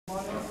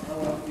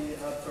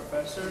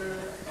Professor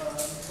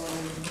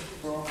Collin,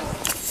 Broholm.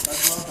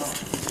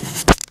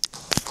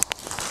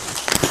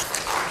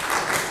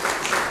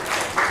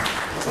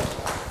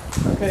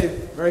 Okay,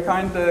 very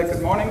kind.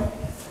 Good morning,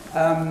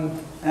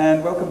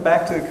 and welcome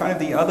back to kind of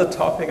the other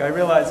topic. I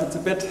realize it's a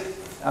bit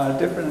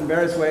different in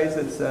various ways.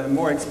 It's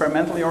more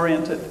experimentally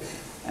oriented,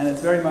 and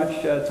it's very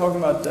much talking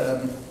about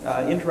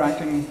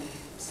interacting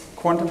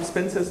quantum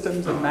spin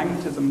systems and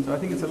magnetism. So I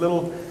think it's a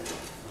little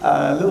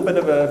bit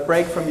of a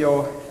break from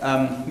your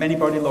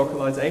many-body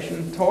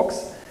localization talks.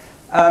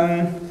 So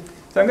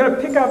I'm going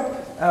to pick up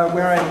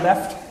where I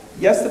left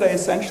yesterday,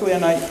 essentially,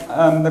 and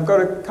I've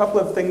got a couple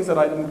of things that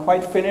I didn't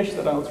quite finish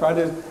that I'll try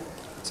to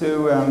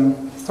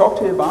talk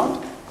to you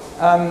about.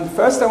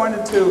 First, I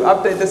wanted to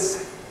update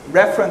this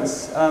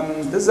reference.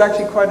 This is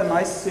actually quite a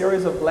nice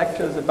series of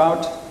lectures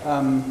about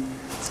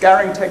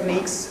scattering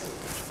techniques,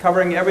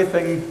 covering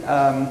everything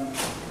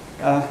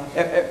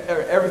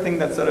everything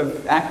that's sort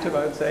of active,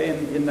 I would say,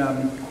 in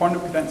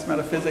quantum condensed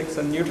matter physics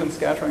and neutron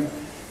scattering.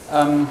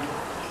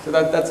 So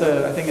that's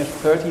I think a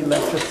 30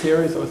 lecture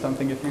series or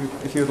something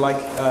if you'd like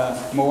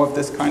more of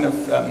this kind of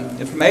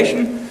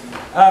information.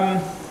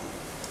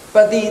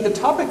 But the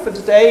topic for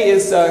today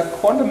is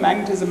quantum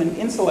magnetism in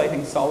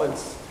insulating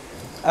solids.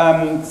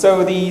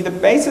 So the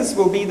basis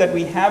will be that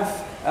we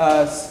have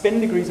spin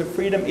degrees of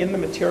freedom in the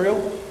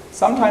material,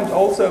 sometimes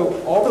also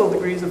orbital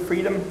degrees of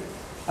freedom.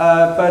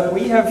 But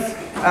we're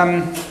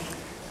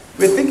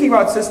thinking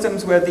about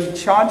systems where the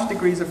charge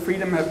degrees of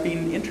freedom have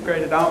been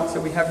integrated out,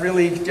 so we have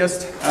really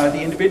just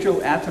the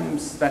individual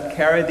atoms that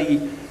carry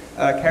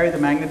the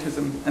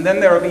magnetism, and then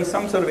there will be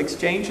some sort of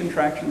exchange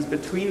interactions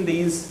between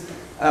these,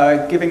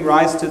 giving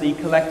rise to the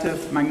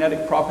collective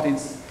magnetic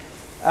properties.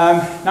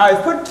 Now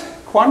I've put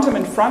quantum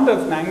in front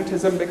of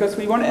magnetism because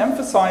we want to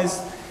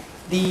emphasize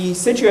the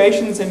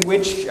situations in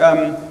which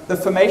the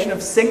formation of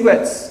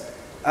singlets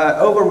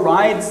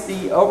overrides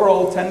the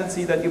overall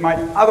tendency that you might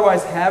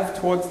otherwise have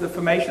towards the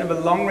formation of a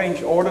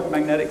long-range ordered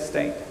magnetic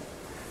state.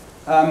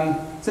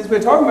 Since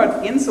we're talking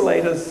about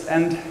insulators,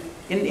 and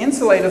in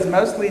insulators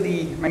mostly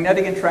the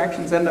magnetic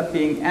interactions end up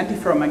being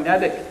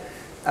antiferromagnetic,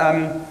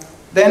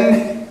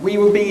 then we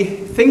will be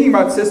thinking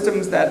about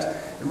systems that,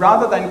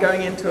 rather than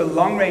going into a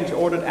long-range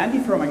ordered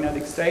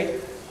antiferromagnetic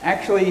state,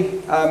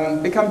 actually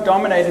become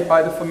dominated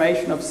by the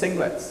formation of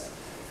singlets.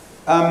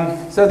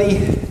 So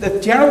the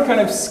general kind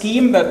of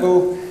scheme that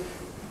we'll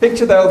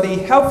picture that will be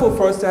helpful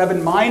for us to have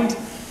in mind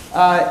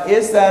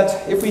is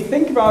that if we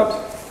think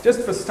about,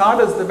 just for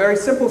starters, the very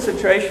simple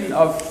situation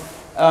of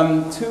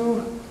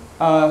two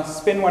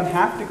spin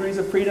 1/2 degrees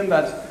of freedom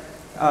that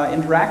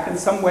interact in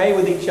some way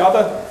with each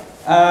other,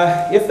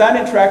 if that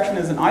interaction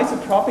is an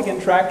isotropic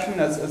interaction,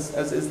 as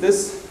is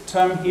this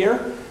term here,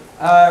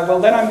 well,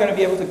 then I'm going to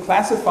be able to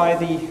classify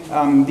the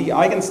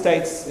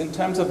eigenstates in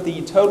terms of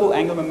the total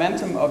angular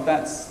momentum of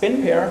that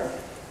spin pair.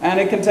 And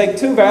it can take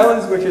two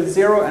values, which is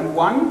 0 and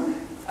 1.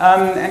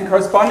 And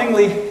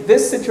correspondingly,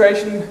 this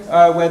situation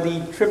where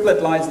the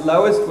triplet lies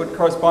lowest would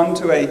correspond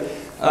to a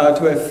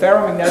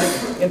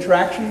ferromagnetic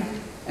interaction.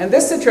 And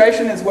this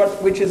situation is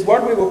which is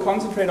what we will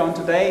concentrate on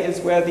today,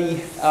 is where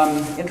the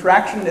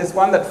interaction is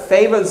one that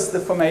favors the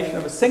formation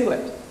of a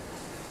singlet.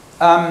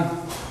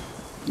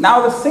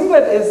 Now, the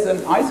singlet is an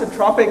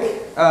isotropic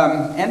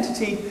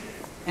entity,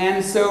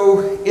 and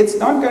so it's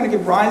not going to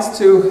give rise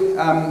to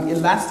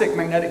elastic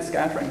magnetic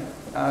scattering.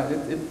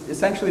 It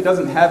essentially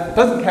doesn't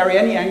carry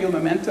any angular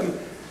momentum,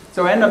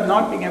 so I end up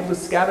not being able to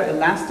scatter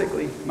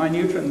elastically my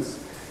neutrons.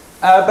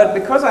 But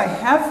because I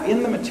have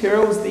in the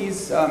materials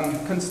these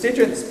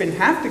constituent spin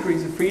 1/2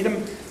 degrees of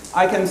freedom,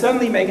 I can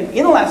suddenly make an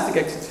inelastic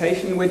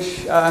excitation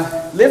which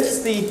lifts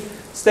the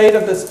state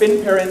of the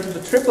spin pair into the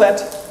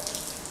triplet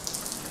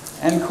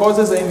and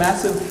causes a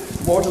massive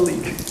water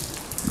leak.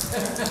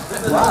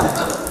 Wow.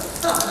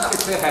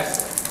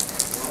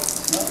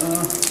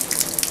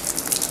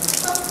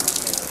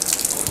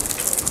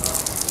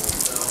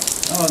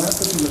 Oh, that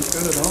doesn't look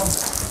good at all.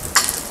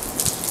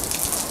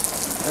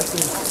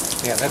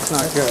 Yeah, that's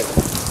not good.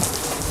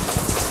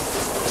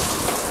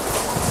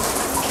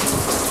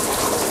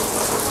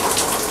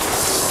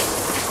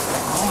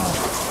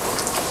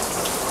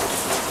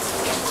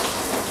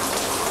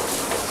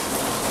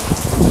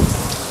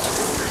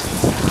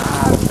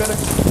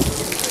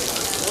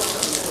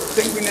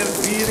 I think we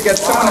need to get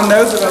someone who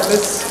knows about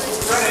this.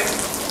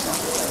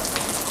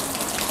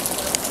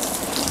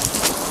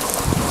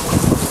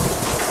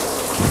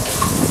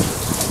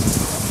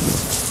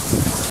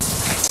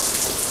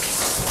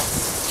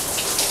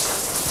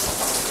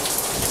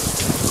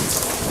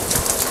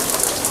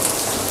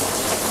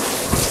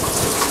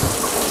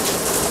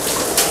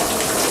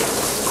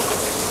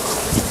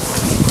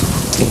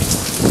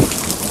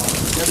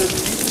 There's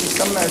usually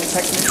some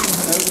technician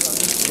who knows about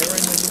this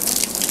area.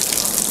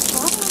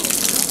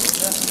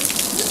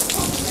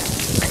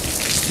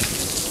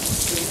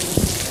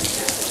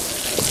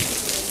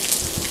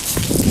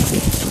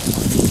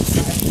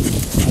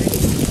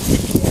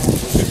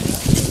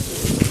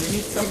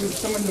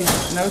 Someone who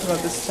knows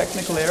about this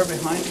technical area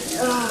behind.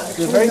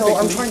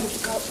 I'm trying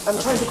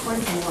to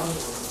find one.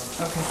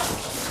 Okay.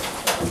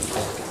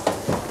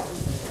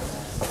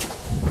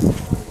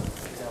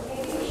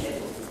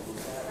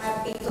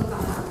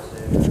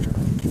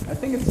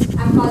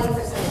 I'm calling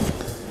for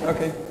some.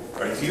 Okay.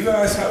 All right, do you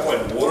guys have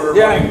like water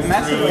Yeah, running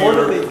massive through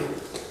water your... leak.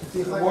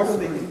 There's a water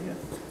leak in here.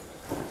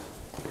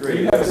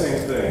 Great, yeah,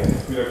 same thing.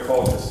 We gotta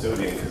call a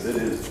custodian because it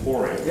is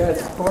pouring. Yeah,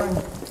 it's pouring.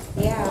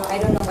 Yeah, I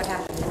don't know what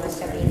happened. It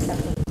must have been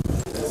something.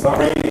 It's not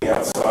raining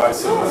outside,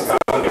 so it's not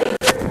gonna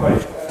get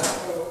like...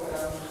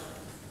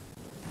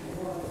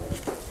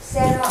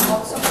 Sarah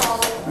also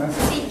called.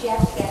 See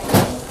Jeff get.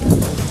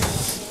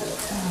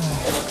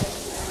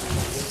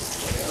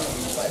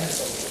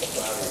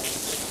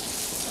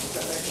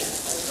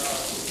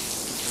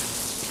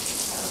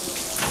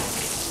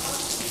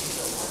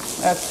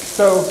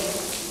 So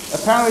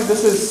apparently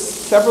this is,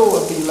 several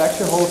of the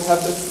lecture halls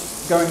have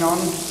this going on,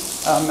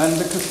 and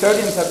the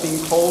custodians have been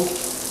called,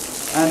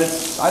 and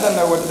it's, I don't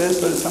know what it is,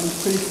 but it's some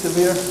pretty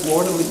severe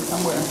water leak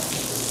somewhere.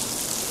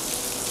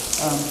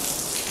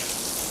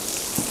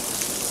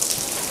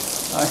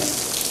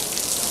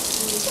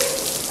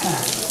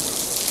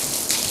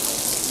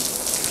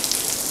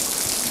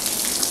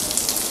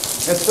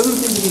 It doesn't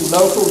seem to be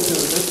local to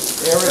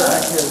this area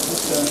back here,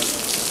 it's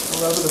just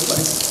all over the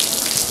place.